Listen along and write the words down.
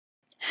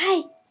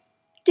Hi,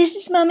 this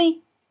is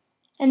Mommy,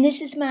 and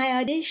this is my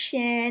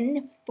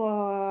audition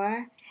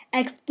for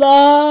Explosion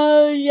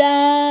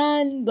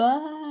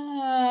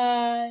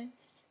Bus.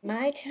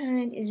 My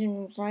talent is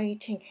in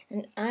writing,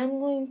 and I'm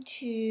going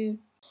to...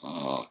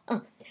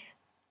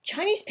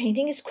 Chinese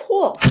painting is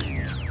cool.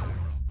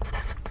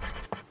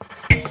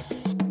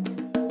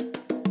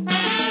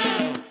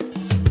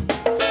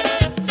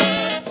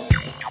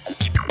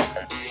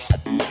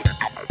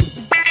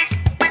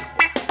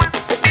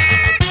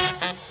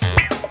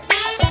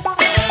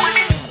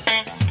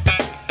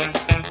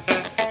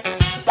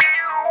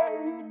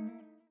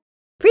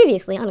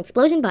 Previously on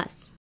Explosion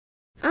Bus,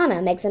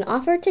 Anna makes an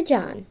offer to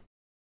John.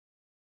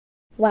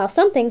 While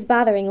something's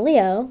bothering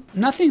Leo,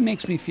 nothing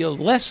makes me feel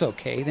less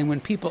okay than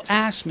when people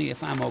ask me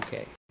if I'm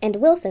okay. And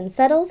Wilson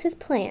settles his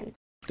plan.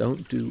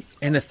 Don't do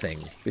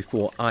anything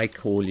before I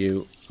call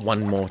you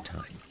one more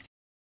time.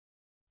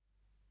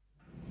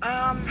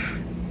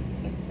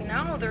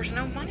 No, there's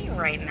no money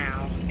right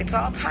now. It's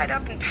all tied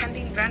up in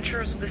pending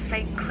ventures with the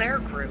St. Clair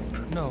Group.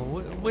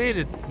 No, wait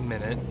a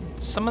minute.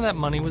 Some of that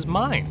money was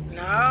mine.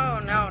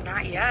 No,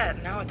 not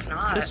yet. No, it's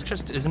not. This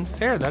just isn't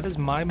fair. That is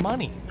my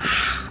money.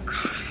 Oh,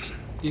 God.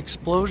 The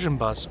Explosion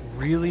Bus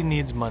really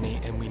needs money,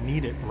 and we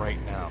need it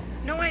right now.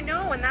 No, I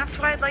know, and that's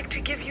why I'd like to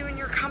give you and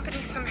your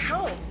company some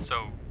help.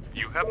 So,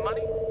 you have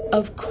money?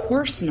 Of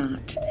course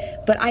not.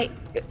 But I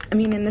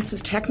mean, and this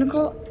is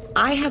technical,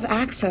 I have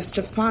access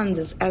to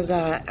funds as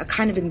a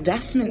kind of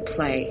investment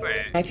play.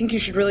 Wait. I think you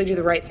should really do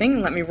the right thing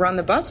and let me run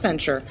the bus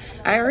venture.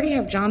 I already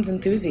have John's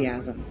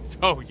enthusiasm.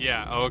 Oh,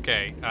 yeah,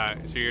 okay.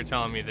 So you're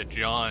telling me that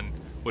John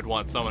would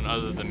want someone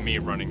other than me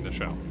running the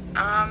show?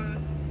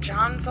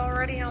 John's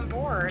already on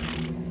board.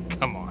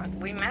 Come on.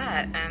 We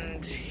met,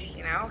 and,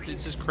 you know,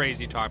 This is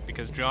crazy talk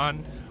because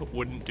John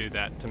wouldn't do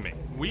that to me.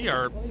 We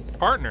are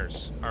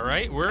partners, all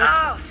right?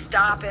 Oh,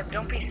 stop it.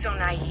 Don't be so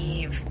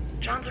naive.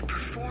 John's a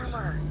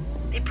performer.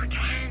 They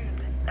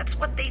pretend. That's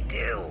what they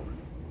do.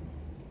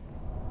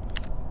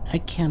 I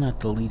cannot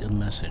delete a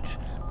message.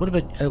 What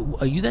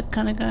about, are you that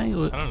kind of guy?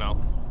 I don't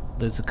know.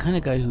 There's the kind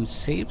of guy who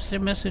saves their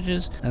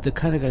messages and the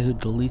kind of guy who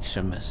deletes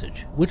their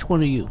message. Which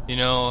one are you? You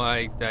know,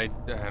 I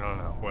don't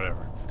know.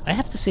 Whatever. I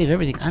have to save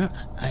everything.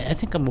 I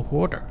think I'm a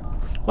hoarder.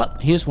 Well,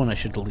 here's one I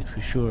should delete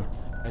for sure.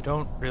 I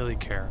don't really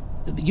care.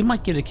 You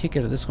might get a kick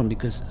out of this one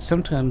because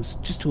sometimes,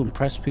 just to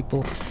impress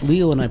people,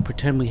 Leo and I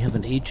pretend we have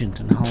an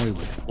agent in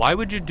Hollywood. Why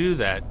would you do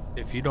that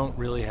if you don't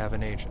really have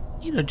an agent?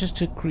 You know, just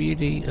to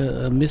create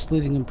a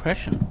misleading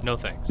impression. No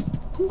thanks.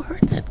 Who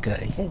heard that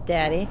guy? His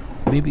daddy.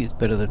 Maybe it's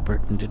better that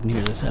Burton didn't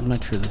hear this. I'm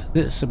not sure.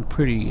 There's some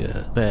pretty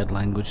bad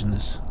language in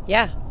this.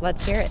 Yeah,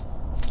 let's hear it.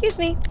 Excuse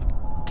me.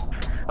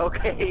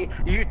 Okay,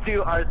 you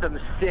two are some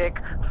sick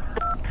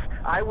f***s.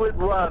 I would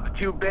love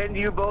to bend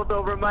you both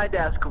over my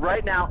desk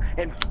right now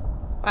and...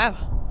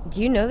 Wow.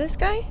 Do you know this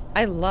guy?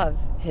 I love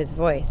his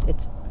voice.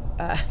 It's,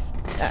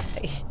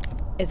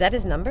 is that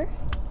his number?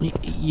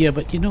 Yeah,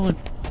 but you know what?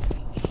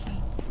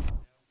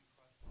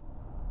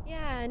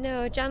 Yeah,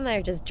 no, John and I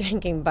are just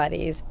drinking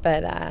buddies,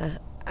 but,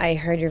 I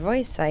heard your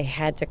voice. I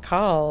had to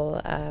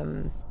call,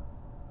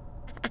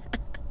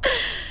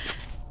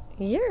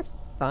 You're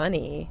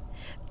funny.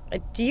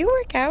 Do you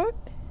work out?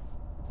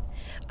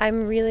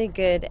 I'm really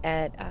good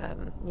at,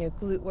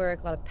 glute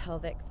work, a lot of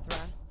pelvic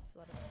thrusts.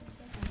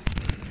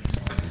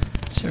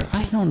 Sir,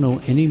 I don't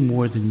know any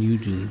more than you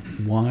do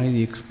why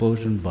the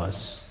Explosion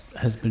Bus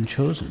has been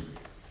chosen.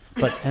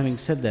 But having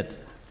said that,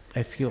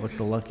 I feel like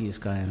the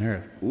luckiest guy on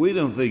earth. We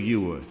don't think you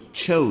were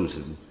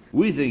chosen.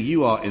 We think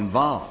you are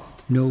involved.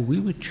 No, we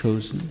were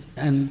chosen,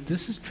 and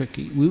this is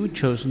tricky, we were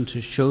chosen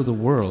to show the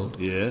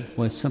world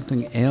why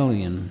something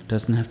alien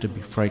doesn't have to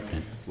be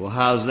frightening. Well,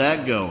 how's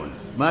that going?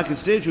 My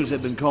constituents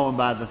have been calling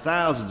by the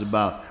thousands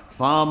about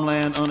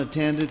farmland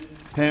unattended,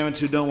 parents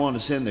who don't want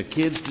to send their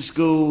kids to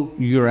school.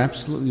 You're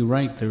absolutely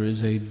right. There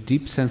is a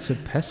deep sense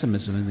of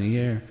pessimism in the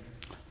air.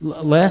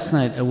 Last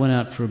night, I went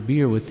out for a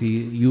beer with the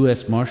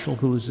U.S. Marshal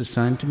who was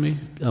assigned to me,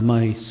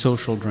 my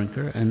social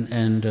drinker,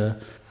 and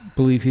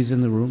believe he's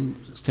in the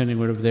room, standing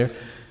right over there.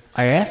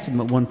 I asked him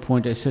at one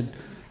point, I said,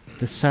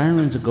 the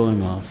sirens are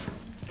going off,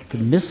 the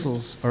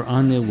missiles are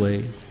on their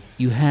way,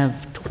 you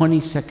have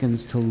 20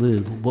 seconds to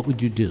live, what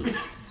would you do?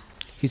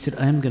 He said,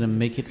 I'm going to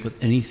make it with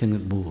anything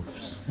that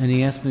moves. And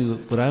he asked me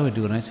what I would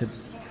do, and I said,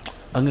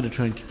 I'm going to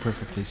try and keep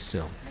perfectly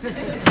still.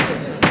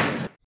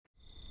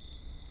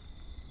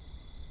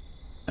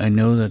 I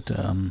know that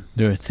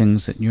there are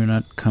things that you're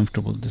not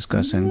comfortable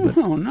discussing, but...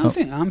 No,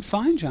 nothing. I'm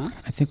fine, John.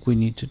 I think we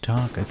need to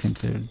talk. I think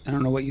there... I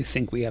don't know what you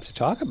think we have to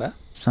talk about.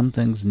 Some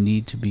things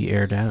need to be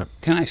aired out.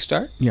 Can I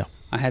start? Yeah.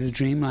 I had a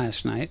dream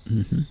last night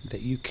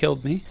that you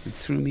killed me and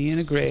threw me in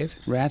a grave.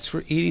 Rats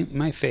were eating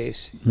my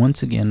face.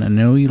 Once again, I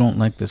know you don't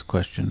like this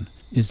question.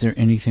 Is there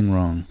anything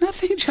wrong?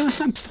 Nothing, John.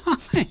 I'm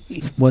fine.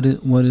 What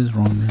is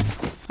wrong then?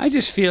 I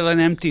just feel an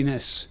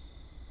emptiness.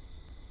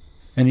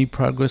 Any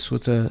progress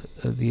with the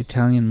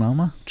Italian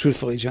mama?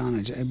 Truthfully,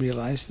 John, I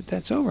realize that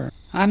that's over.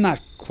 I'm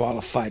not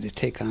qualified to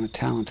take on a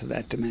talent of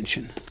that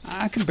dimension.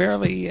 I can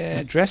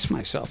barely dress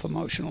myself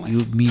emotionally.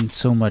 You mean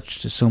so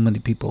much to so many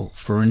people.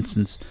 For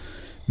instance,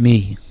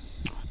 Me.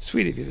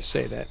 Sweet of you to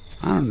say that.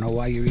 I don't know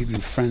why you're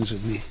even friends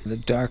with me. The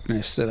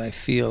darkness that I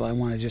feel, I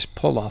want to just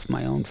pull off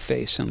my own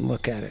face and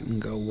look at it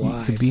and go,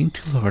 why? You're being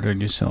too hard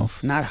on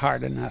yourself. Not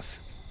hard enough.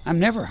 I'm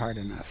never hard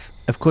enough.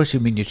 Of course you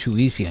mean you're too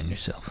easy on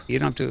yourself. You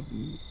don't have to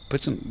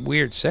put some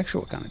weird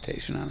sexual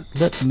connotation on it.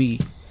 Let me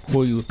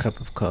pour you a cup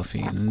of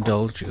coffee and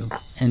indulge you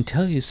and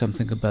tell you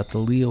something about the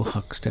Leo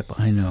Huckstep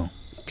I know.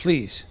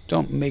 Please,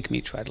 don't make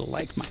me try to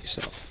like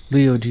myself.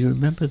 Leo, do you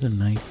remember the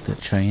night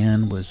that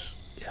Cheyenne was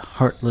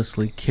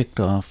heartlessly kicked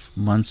off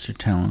Monster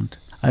Talent?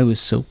 I was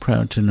so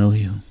proud to know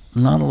you.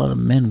 Not a lot of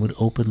men would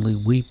openly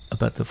weep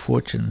about the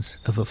fortunes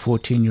of a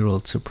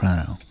 14-year-old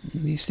soprano.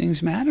 These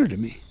things matter to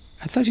me.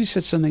 I thought you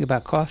said something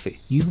about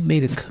coffee. You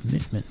made a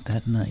commitment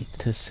that night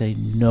to say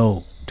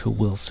no to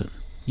Wilson.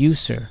 You,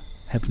 sir,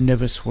 have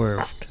never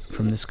swerved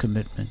from this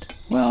commitment.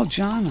 Well,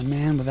 John, a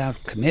man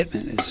without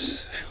commitment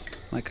is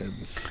like a...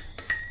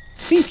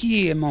 Think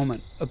ye a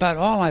moment about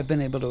all I've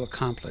been able to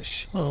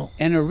accomplish. Well,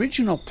 an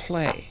original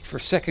play for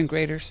second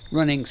graders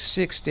running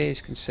 6 days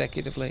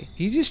consecutively.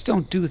 You just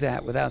don't do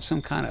that without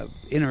some kind of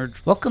inner...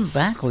 Welcome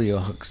back, Leo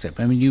Huckstep.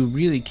 I mean, you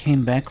really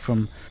came back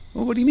from...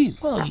 Well, what do you mean?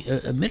 Well,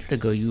 a minute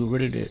ago you were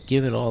ready to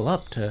give it all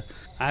up to...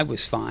 I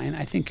was fine.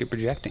 I think you're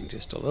projecting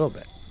just a little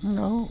bit.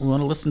 No, you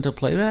want to listen to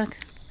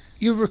playback?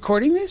 You're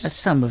recording this?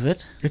 Some of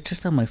it. It's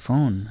just on my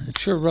phone.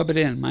 Sure, rub it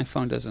in. My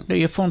phone doesn't. No,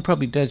 your phone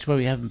probably does. You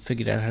probably haven't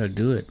figured out how to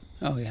do it.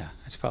 Oh, yeah.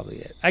 That's probably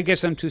it. I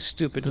guess I'm too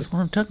stupid. That's what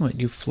I'm talking about.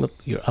 You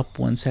flip, you're up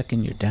 1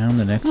 second, you're down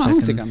the next second. second. I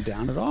don't think I'm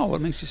down at all. What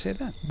makes you say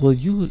that? Well,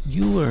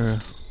 you are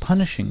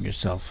punishing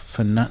yourself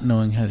for not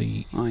knowing how to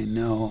eat. I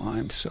know.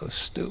 I'm so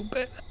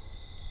stupid.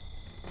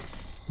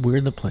 We're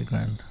in the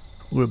playground.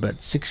 We're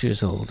about 6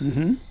 years old.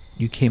 Mm-hmm.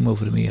 You came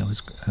over to me. I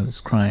was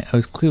crying. I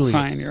was clearly...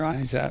 Crying your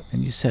eyes out.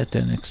 And you sat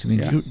down next to me.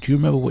 Yeah. Do you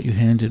remember what you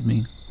handed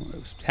me? Well, it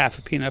was half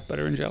a peanut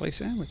butter and jelly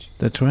sandwich.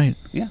 That's right.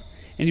 Yeah.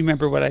 And you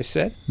remember what I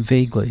said?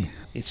 Vaguely.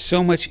 It's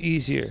so much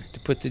easier to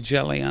put the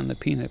jelly on the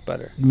peanut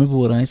butter. Remember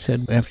what I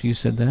said after you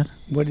said that?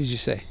 What did you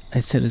say?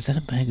 I said, is that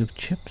a bag of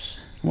chips?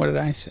 What did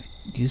I say?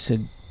 You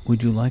said,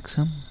 would you like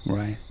some?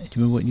 Right. Do you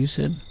remember what you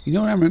said? You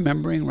know what I'm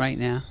remembering right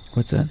now?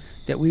 What's that?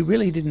 That we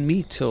really didn't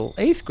meet till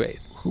 8th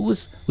grade.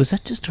 Was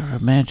that just our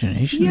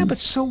imagination? Yeah, but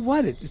so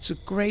what? It's a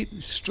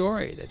great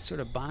story that sort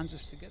of bonds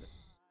us together.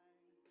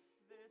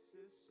 This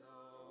is so,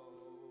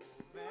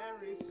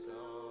 very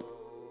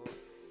so,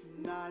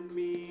 not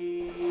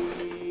me.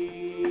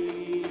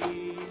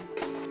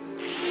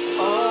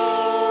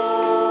 Oh,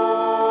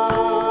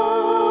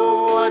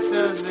 what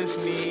does this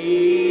mean?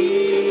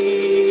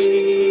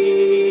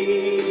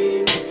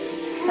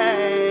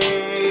 Hey.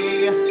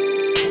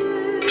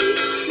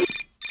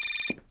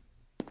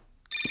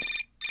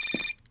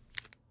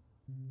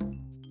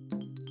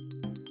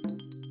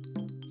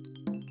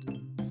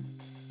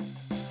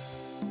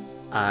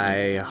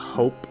 I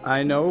hope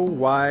I know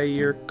why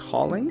you're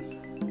calling.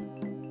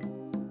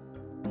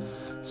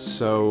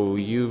 So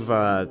you've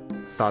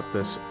thought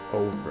this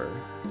over.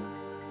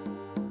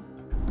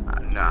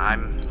 No,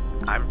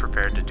 I'm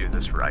prepared to do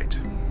this right.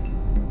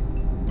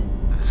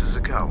 This is a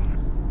go.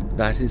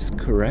 That is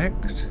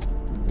correct.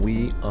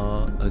 We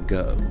are a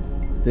go.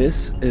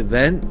 This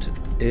event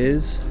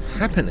is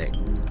happening.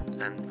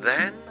 And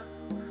then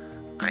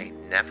I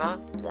never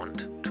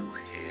want to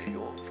hear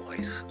your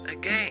voice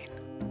again.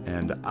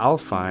 And I'll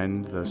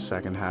find the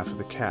second half of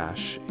the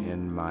cash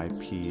in my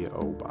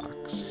P.O.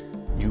 box.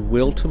 You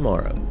will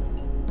tomorrow.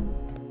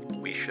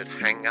 We should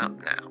hang up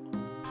now.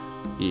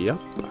 Yep.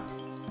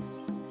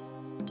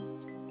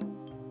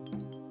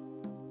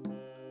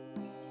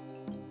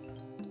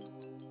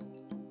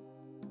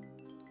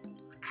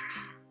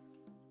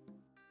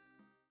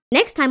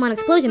 Next time on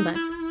Explosion Bus.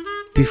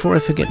 Before I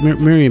forget,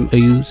 Miriam, are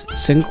you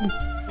single?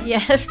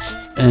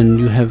 Yes. And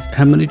you have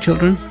how many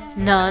children?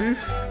 None.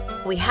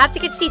 We have to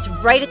get seats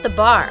right at the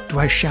bar. Do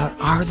I shout,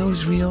 are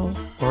those real?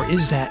 Or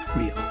is that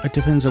real? It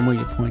depends on where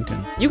you're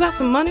pointing. You got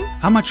some money?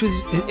 How much was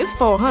it? It's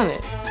 $400.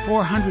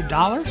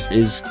 $400?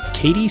 Is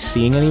Katie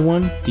seeing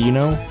anyone? Do you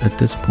know? At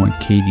this point,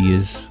 Katie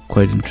is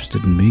quite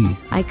interested in me.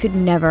 I could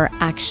never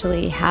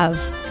actually have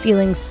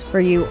feelings for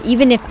you,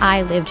 even if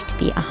I lived to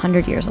be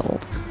 100 years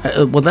old.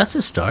 Well, that's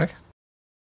a start.